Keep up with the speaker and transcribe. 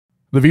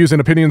The views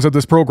and opinions of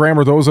this program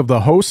are those of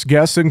the hosts,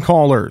 guests, and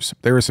callers.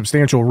 There is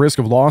substantial risk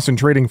of loss in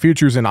trading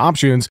futures and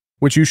options,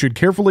 which you should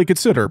carefully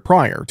consider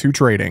prior to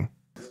trading.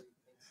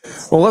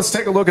 Well, let's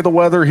take a look at the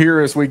weather here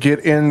as we get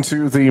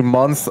into the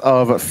month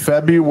of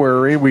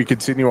February. We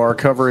continue our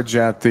coverage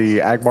at the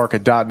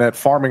agmarket.net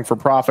Farming for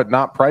Profit,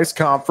 Not Price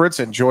Conference.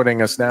 And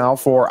joining us now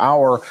for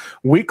our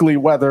weekly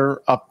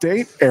weather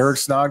update, Eric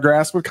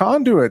Snodgrass with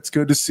Conduit. It's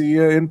good to see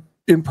you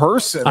in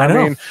person. I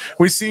mean,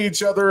 we see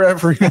each other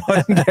every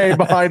Monday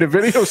behind a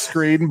video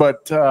screen,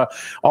 but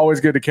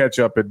always good to catch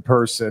up in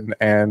person,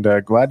 and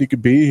glad you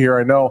could be here.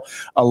 I know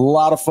a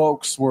lot of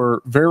folks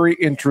were very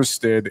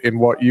interested in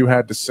what you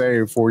had to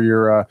say for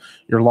your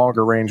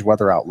longer range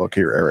weather outlook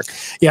here, Eric.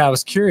 Yeah, I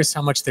was curious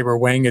how much they were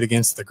weighing it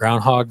against the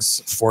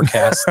groundhog's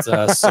forecast.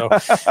 So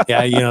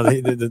yeah, you know,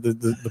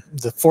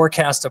 the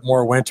forecast of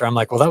more winter, I'm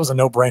like, well, that was a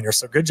no-brainer.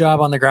 So good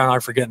job on the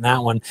groundhog for getting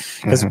that one,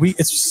 because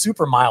it's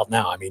super mild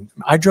now. I mean,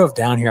 I drove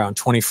down here on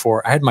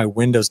 24. I had my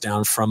windows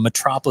down from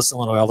Metropolis,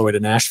 Illinois, all the way to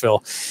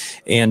Nashville,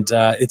 and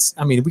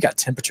we got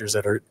temperatures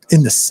that are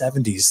in the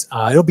 70s.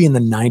 It'll be in the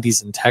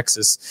 90s in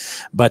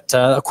Texas, but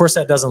of course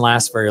that doesn't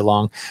last very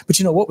long. But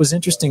you know what was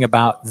interesting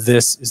about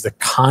this is the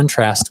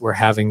contrast we're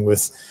having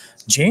with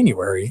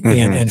January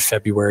and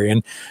February.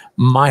 And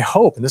my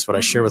hope, and this is what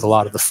I share with a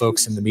lot of the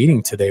folks in the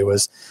meeting today,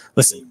 was,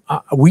 listen,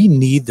 we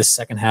need the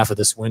second half of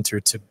this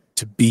winter to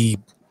be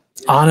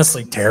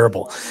honestly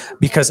terrible,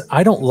 because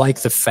I don't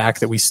like the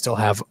fact that we still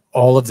have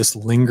all of this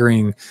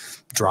lingering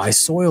dry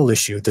soil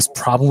issue, this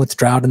problem with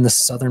drought in the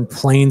southern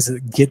plains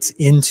that gets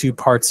into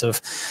parts of,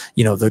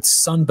 you know, the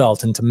Sun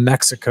Belt into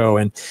Mexico.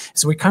 And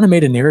so we kind of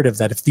made a narrative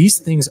that if these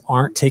things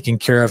aren't taken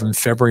care of in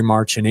February,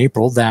 March, and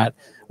April, that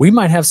we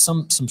might have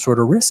some sort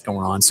of risk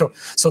going on. So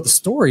the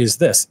story is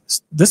this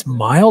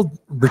mild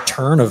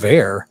return of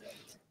air,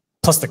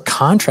 plus the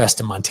contrast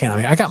in Montana. I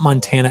mean, I got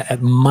Montana at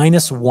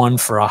 -1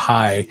 for a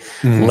high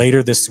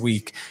later this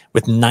week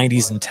with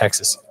 90s in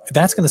Texas.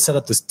 That's going to set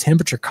up this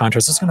temperature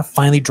contrast. It's going to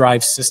finally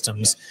drive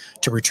systems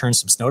to return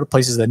some snow to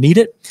places that need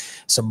it,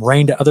 some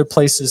rain to other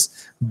places.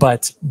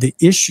 But the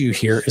issue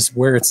here is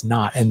where it's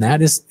not, and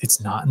that is it's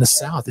not in the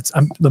south. It's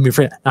let me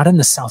rephrase, not in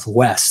the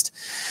southwest.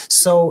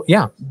 So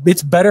yeah,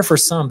 it's better for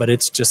some, but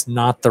it's just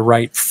not the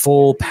right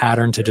full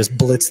pattern to just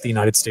blitz the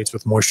United States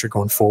with moisture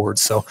going forward.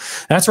 So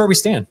that's where we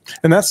stand.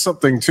 And that's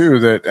something too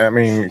that, I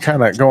mean,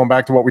 kind of going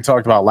back to what we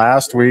talked about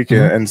last week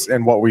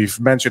and what we've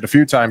mentioned a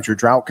few times, your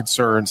drought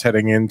concerns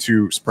heading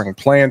into spring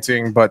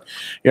planting. But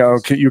you know,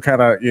 you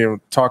kind of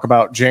talk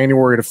about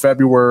January to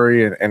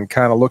February and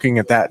kind of looking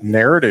at that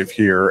narrative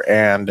here,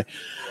 and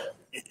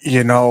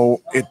you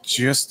know, it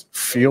just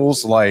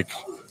feels like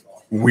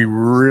we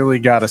really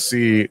got to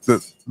see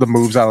the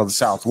moves out of the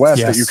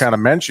Southwest that you kind of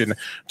mentioned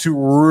to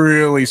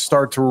really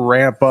start to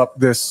ramp up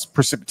this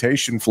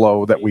precipitation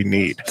flow that we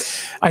need.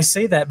 I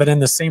say that, but in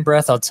the same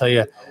breath, I'll tell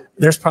you,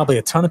 there's probably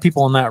a ton of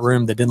people in that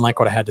room that didn't like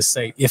what I had to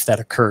say if that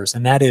occurs.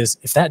 And that is,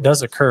 if that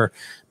does occur,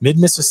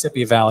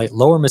 mid-Mississippi Valley,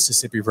 lower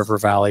Mississippi River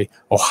Valley,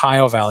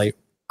 Ohio Valley,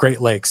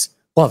 Great Lakes,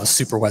 we'll have a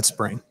super wet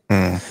spring.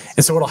 And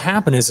so what'll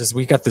happen is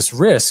we got this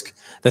risk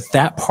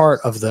that part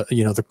of the,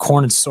 the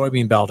corn and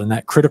soybean belt and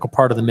that critical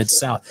part of the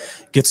Mid-South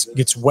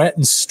gets wet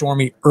and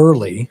stormy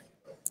early,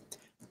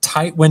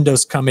 tight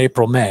windows come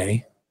April,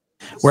 May,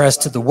 whereas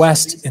to the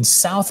west and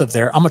south of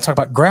there, I'm going to talk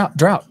about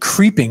drought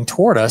creeping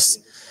toward us,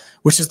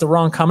 which is the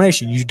wrong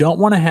combination. You don't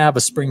want to have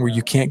a spring where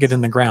you can't get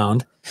in the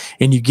ground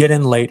and you get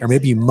in late, or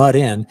maybe you mud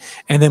in,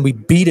 and then we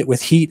beat it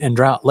with heat and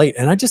drought late.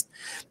 And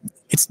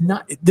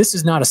this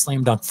is not a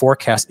slam dunk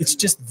forecast. It's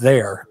just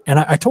there. And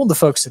I told the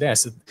folks today, I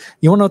said,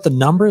 you want to know what the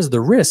number is? The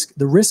risk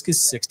is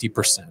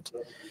 60%.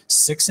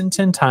 6 in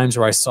 10 times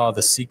where I saw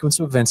the sequence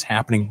of events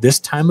happening this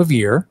time of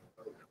year,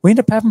 we end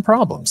up having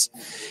problems.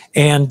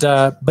 And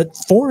but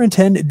 4 in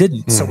 10 it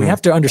didn't. So we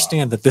have to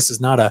understand that this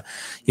is not a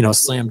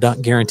slam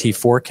dunk guarantee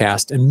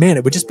forecast. And man,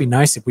 it would just be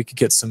nice if we could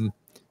get some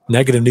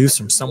negative news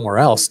from somewhere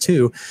else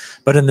too.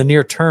 But in the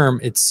near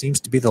term, it seems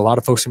to be that a lot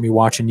of folks are going to be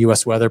watching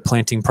U.S. weather,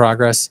 planting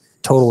progress,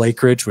 total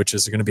acreage, which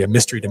is going to be a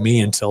mystery to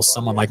me until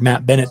someone like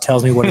Matt Bennett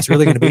tells me what it's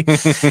really going to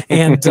be.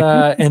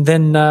 And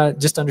then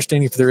just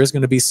understanding if there is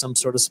going to be some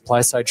sort of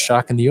supply side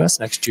shock in the U.S.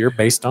 next year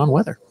based on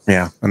weather.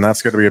 Yeah, and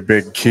that's going to be a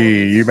big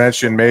key. You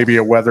mentioned maybe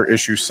a weather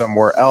issue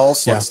somewhere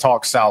else. Let's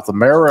talk South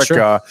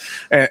America.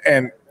 Sure.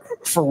 And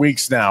for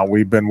weeks now,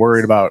 we've been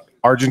worried about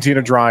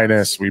Argentina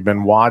dryness. We've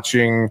been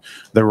watching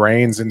the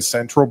rains in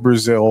central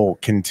Brazil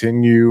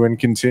continue.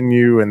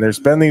 And there's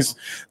been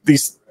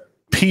these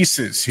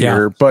pieces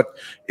here, but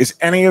is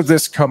any of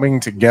this coming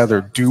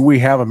together? Do we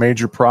have a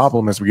major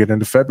problem as we get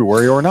into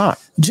February or not?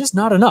 Just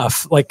not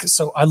enough.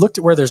 So I looked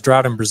at where there's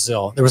drought in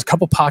Brazil. There was a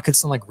couple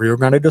pockets in like Rio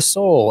Grande do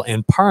Sul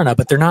and Paraná,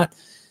 but they're not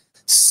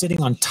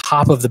sitting on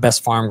top of the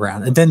best farm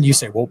ground. And then you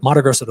say, well,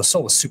 Mato Grosso do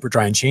Sul was super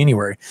dry in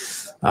January.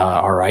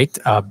 All right.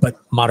 But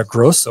Mato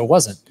Grosso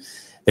wasn't.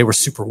 They were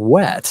super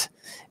wet.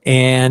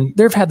 And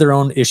they've had their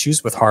own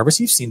issues with harvest.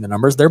 You've seen the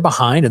numbers. They're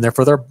behind, and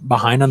therefore they're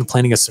behind on the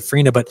planting of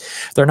safrinha, but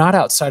they're not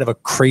outside of a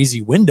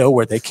crazy window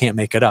where they can't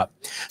make it up.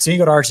 So you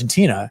go to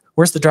Argentina.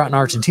 Where's the drought in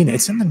Argentina?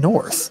 It's in the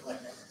north.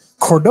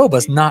 Cordoba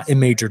is not a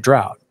major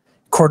drought.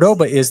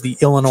 Cordoba is the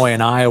Illinois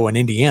and Iowa and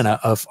Indiana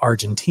of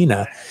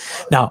Argentina.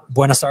 Now,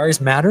 Buenos Aires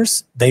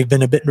matters. They've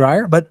been a bit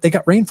drier, but they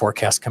got rain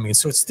forecasts coming in.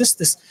 So it's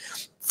this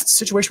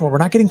situation where we're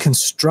not getting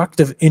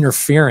constructive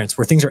interference,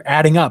 where things are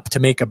adding up to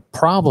make a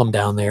problem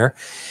down there.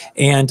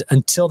 And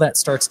until that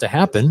starts to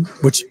happen,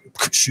 which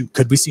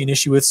could we see an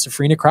issue with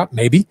safrinha crop?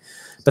 Maybe,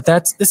 but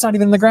it's not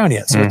even in the ground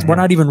yet. So we're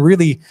not even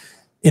really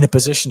in a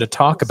position to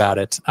talk about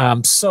it.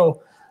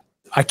 So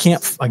I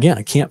can't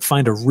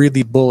find a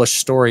really bullish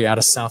story out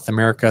of South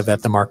America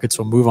that the markets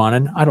will move on.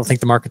 And I don't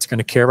think the market's going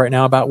to care right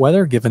now about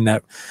weather, given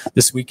that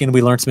this weekend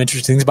we learned some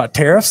interesting things about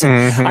tariffs.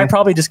 And I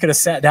probably just could have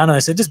sat down and I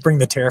said, just bring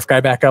the tariff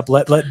guy back up.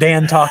 Let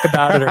Dan talk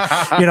about it,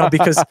 or,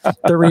 because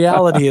the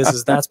reality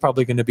is that's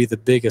probably going to be the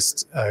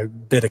biggest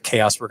bit of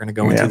chaos we're going to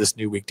go into this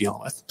new week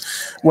dealing with.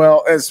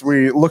 Well, as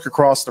we look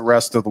across the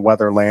rest of the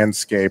weather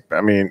landscape,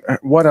 I mean,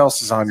 what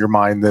else is on your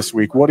mind this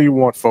week? What do you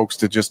want folks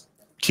to just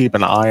keep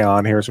an eye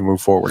on here as we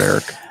move forward,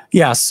 Eric?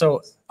 Yeah,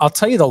 so I'll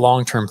tell you the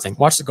long-term thing.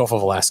 Watch the Gulf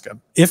of Alaska.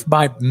 If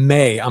by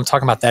May, I'm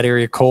talking about that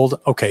area cold,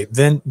 okay,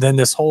 then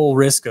this whole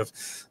risk of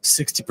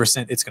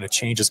 60%, it's going to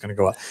change, it's going to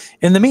go up.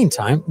 In the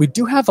meantime, we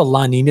do have a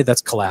La Nina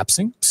that's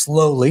collapsing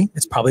slowly.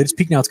 It's probably at its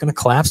peak now. It's going to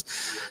collapse.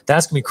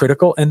 That's going to be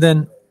critical. And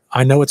then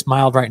I know it's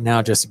mild right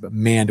now, Jesse, but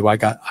man,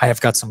 I have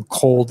got some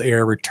cold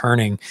air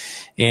returning.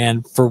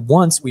 And for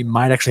once, we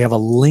might actually have a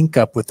link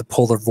up with the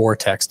polar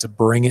vortex to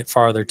bring it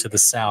farther to the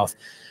south.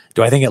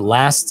 Do I think it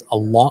lasts a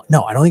long?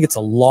 No, I don't think it's a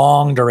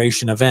long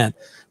duration event,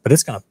 but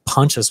it's going to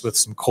punch us with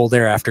some cold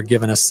air after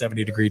giving us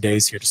 70-degree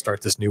days here to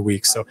start this new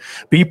week. So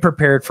be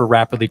prepared for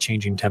rapidly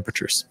changing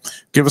temperatures.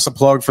 Give us a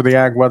plug for the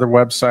Ag Weather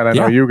website. I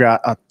know you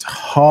got a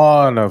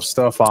ton of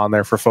stuff on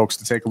there for folks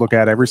to take a look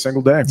at every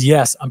single day.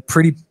 Yes, I'm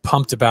pretty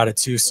pumped about it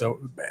too. So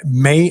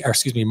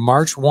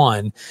March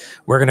 1,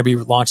 we're going to be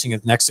launching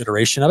the next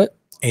iteration of it.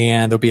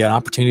 And there'll be an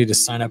opportunity to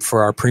sign up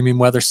for our premium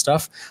weather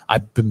stuff.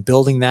 I've been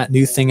building that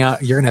new thing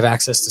out. You're going to have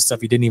access to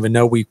stuff you didn't even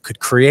know we could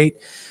create.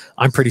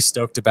 I'm pretty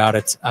stoked about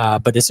it.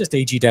 But it's just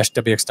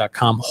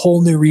ag-wx.com.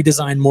 Whole new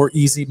redesign, more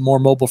easy, more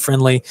mobile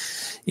friendly.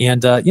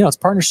 And, it's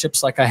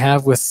partnerships like I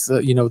have with,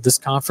 this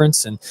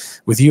conference and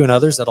with you and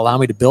others that allow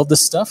me to build this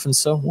stuff. And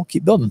so we'll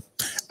keep building.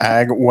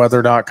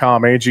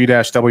 Agweather.com,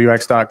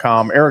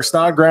 ag-wx.com. Eric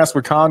Snodgrass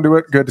with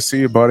Conduit. Good to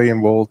see you, buddy.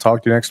 And we'll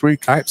talk to you next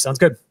week. All right. Sounds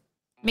good.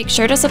 Make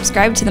sure to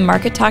subscribe to the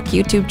Market Talk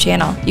YouTube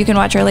channel. You can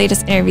watch our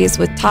latest interviews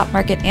with top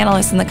market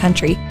analysts in the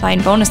country,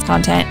 find bonus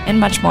content, and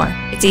much more.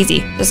 It's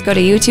easy. Just go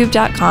to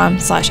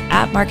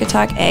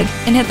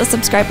youtube.com/@MarketTalkAg and hit the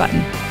subscribe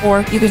button.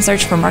 Or you can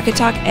search for Market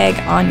Talk Ag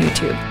on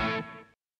YouTube.